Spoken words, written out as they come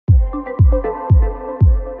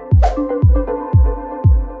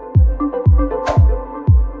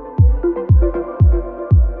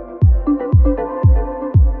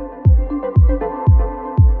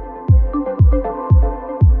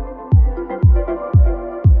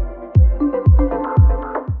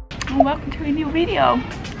and welcome to a new video.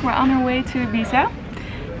 We're on our way to Ibiza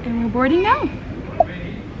and we're boarding now.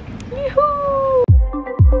 Yoo-hoo!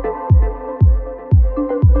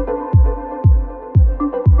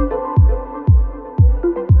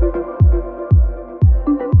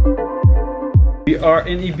 We are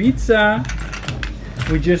in Ibiza.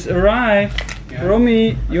 We just arrived.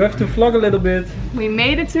 Romee, you have to vlog a little bit. We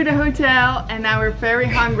made it to the hotel and now we're very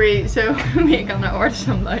hungry, so we're gonna order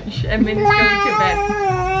some lunch and Minnie's going to bed.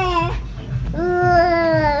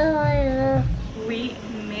 We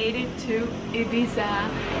made it to Ibiza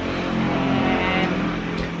and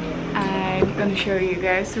I'm gonna show you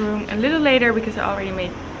guys the room a little later because I already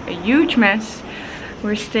made a huge mess.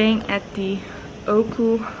 We're staying at the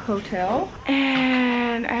Oku Hotel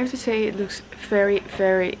and I have to say it looks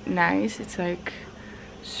very nice. It's like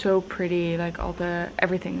so pretty, like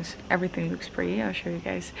everything looks pretty. I'll show you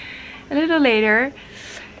guys a little later.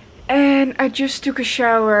 And I just took a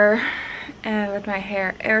shower and let my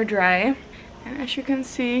hair air dry, and as you can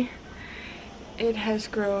see it has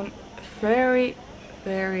grown very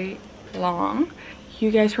long. You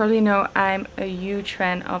guys probably know I'm a huge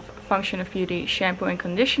fan of Function of Beauty shampoo and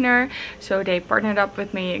conditioner, so they partnered up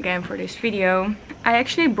with me again for this video. I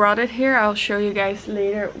actually brought it here. I'll show you guys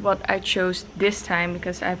later what I chose this time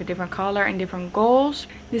because I have a different color and different goals.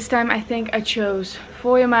 This time I think I chose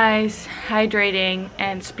volumized, hydrating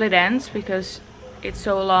and split ends because it's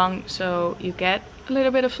so long, so you get a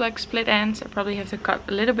little bit of like split ends. I probably have to cut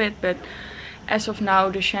a little bit, but as of now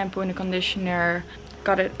the shampoo and the conditioner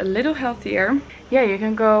got it a little healthier. Yeah, you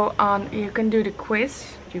can go on, you can do the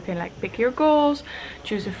quiz. You can like pick your goals,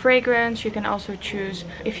 choose a fragrance. You can also choose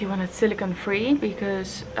if you want it silicone free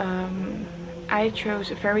because I chose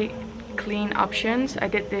very clean options. I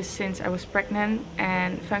did this since I was pregnant,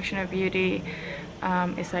 and Function of Beauty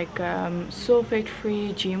is like sulfate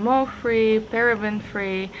free, GMO free, paraben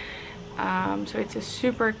free. So it's a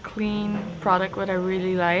super clean product, what I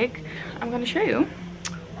really like. I'm gonna show you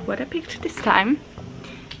what I picked this time.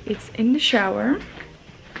 It's in the shower.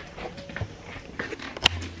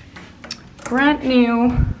 Brand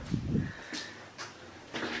new.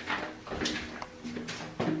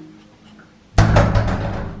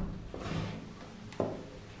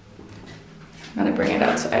 I'm gonna bring it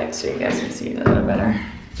outside so you guys can see it a little better.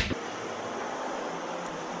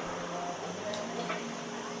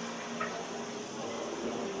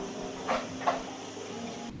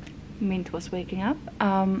 Mint was waking up.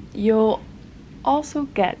 You'll also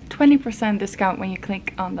get 20% discount when you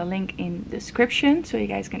click on the link in the description, so you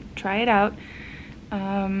guys can try it out.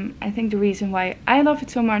 I think the reason why I love it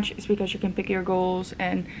so much is because you can pick your goals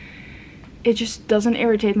and it just doesn't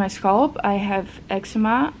irritate my scalp. I have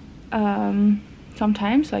eczema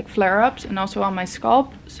sometimes, like flare-ups, and also on my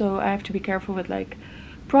scalp, so I have to be careful with like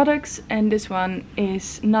products, and this one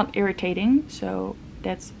is not irritating, so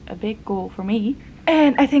that's a big goal for me.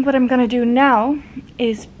 And I think what I'm gonna do now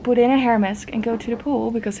is put in a hair mask and go to the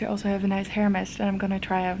pool because they also have a nice hair mask that I'm gonna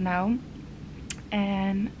try out now.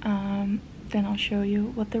 And then I'll show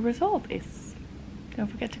you what the result is. Don't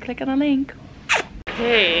forget to click on the link.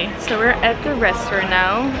 Okay, so we're at the restaurant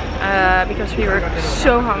now because we were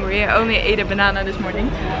so hungry. I only ate a banana this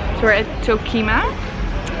morning. So we're at Tokima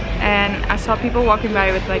and I saw people walking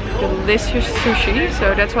by with like delicious sushi,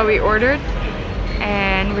 so that's what we ordered.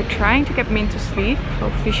 And we're trying to get Mint to sleep.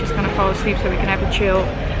 Hopefully she's gonna fall asleep so we can have a chill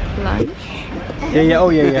lunch. Yeah, oh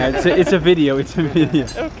yeah. It's a video,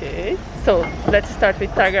 Okay, so let's start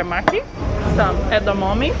with tiger maki, some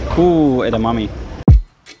edamame. Ooh, edamame.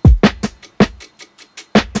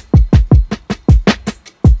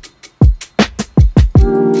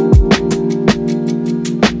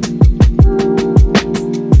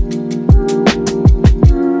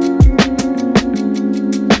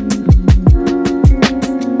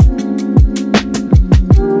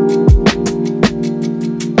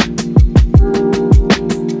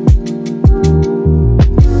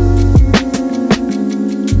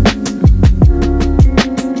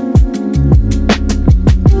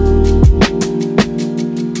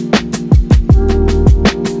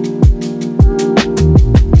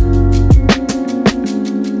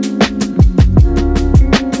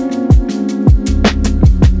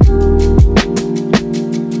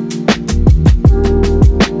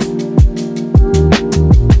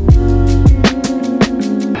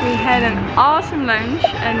 Awesome lunch,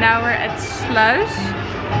 and now we're at Sluis.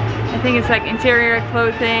 I think it's like interior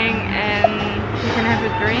clothing and you can have a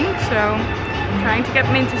drink. So I'm trying to get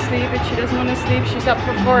Mint to sleep, but she doesn't want to sleep. She's up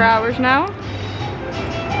for 4 hours now.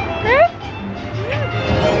 Right?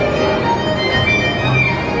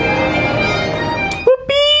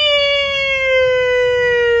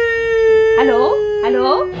 Hello?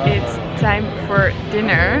 Hello? It's time for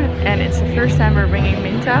dinner, and it's the first time we're bringing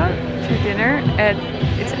Mint out to dinner.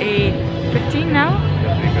 It's 8:15 now,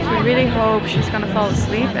 so we really hope she's gonna fall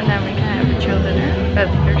asleep and then we can have a chill dinner. But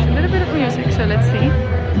there's a little bit of music, so let's see.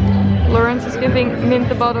 Lawrence is giving Mint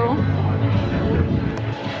the bottle.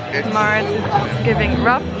 Marit is giving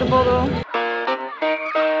Ruff the bottle.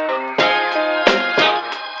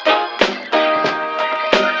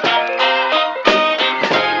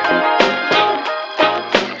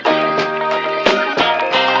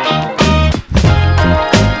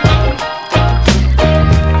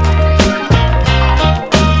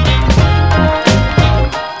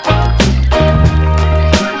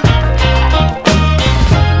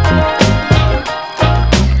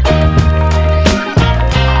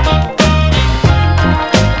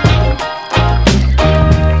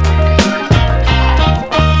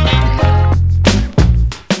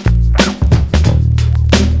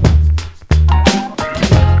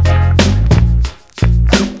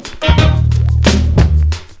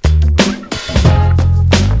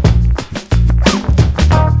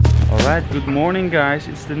 Good morning guys,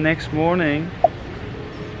 it's the next morning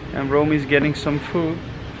and Romee's getting some food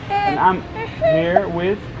and I'm here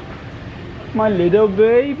with my little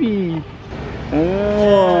baby.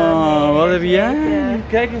 Oh, wat heb jij?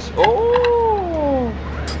 Kijk eens, oh!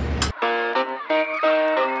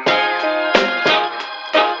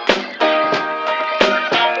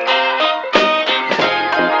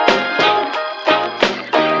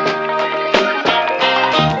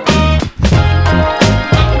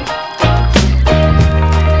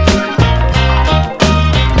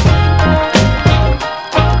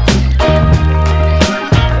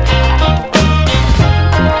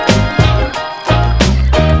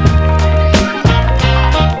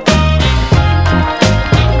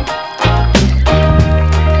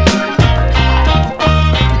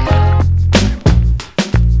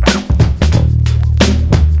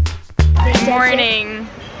 Morning.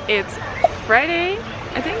 It's Friday,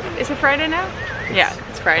 I think. Is it Friday now? Yeah,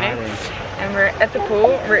 it's Friday. And we're at the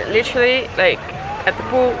pool. We're literally like at the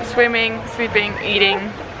pool, swimming, sleeping,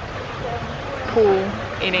 eating. Pool,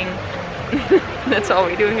 eating. That's all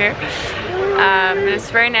we do here. But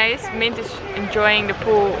it's very nice. Mint is enjoying the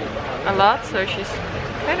pool a lot, so she's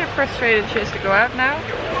kind of frustrated she has to go out now.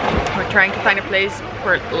 We're trying to find a place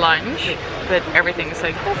for lunch, but everything is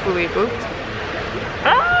like fully booked. So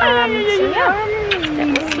yeah,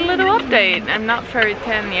 it's a little update. I'm not very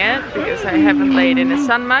tan yet because I haven't laid in the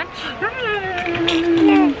sun much.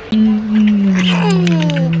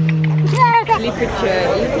 Lievertje,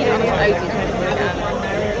 liet hij anders uit is met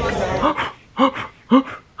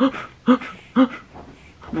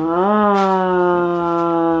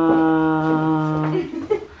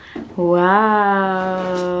Wow.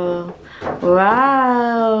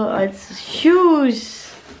 Wow. It's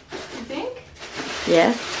shoes. You think?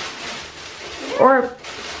 Yes. Or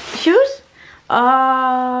shoes?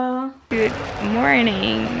 Good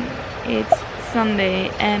morning. It's Sunday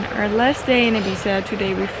and our last day in Ibiza.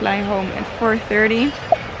 Today we fly home at 4:30.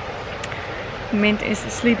 Mint is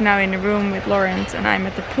asleep now in the room with Lawrence and I'm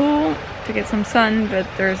at the pool to get some sun, but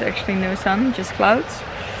there's actually no sun, just clouds.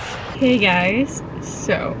 Hey guys,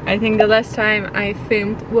 so I think the last time I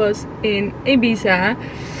filmed was in Ibiza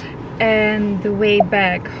and the way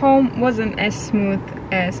back home wasn't as smooth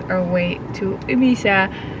as our way to Ibiza,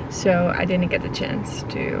 so I didn't get the chance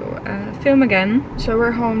to film again. So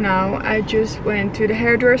we're home now. I just went to the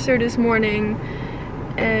hairdresser this morning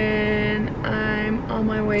and I'm on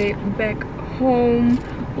my way back home.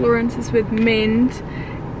 Lawrence is with Mint,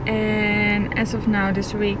 and as of now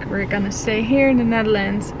this week we're gonna stay here in the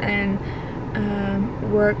Netherlands and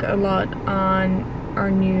work a lot on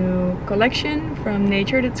our new collection from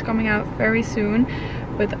Nature that's coming out very soon,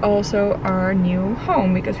 but also our new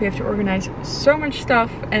home because we have to organize so much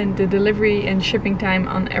stuff and the delivery and shipping time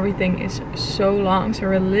on everything is so long, so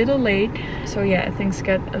we're a little late. So yeah, things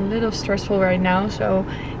get a little stressful right now, so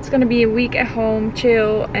it's gonna be a week at home,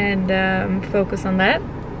 chill, and focus on that.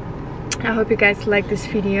 I hope you guys like this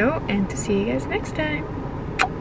video and to see you guys next time.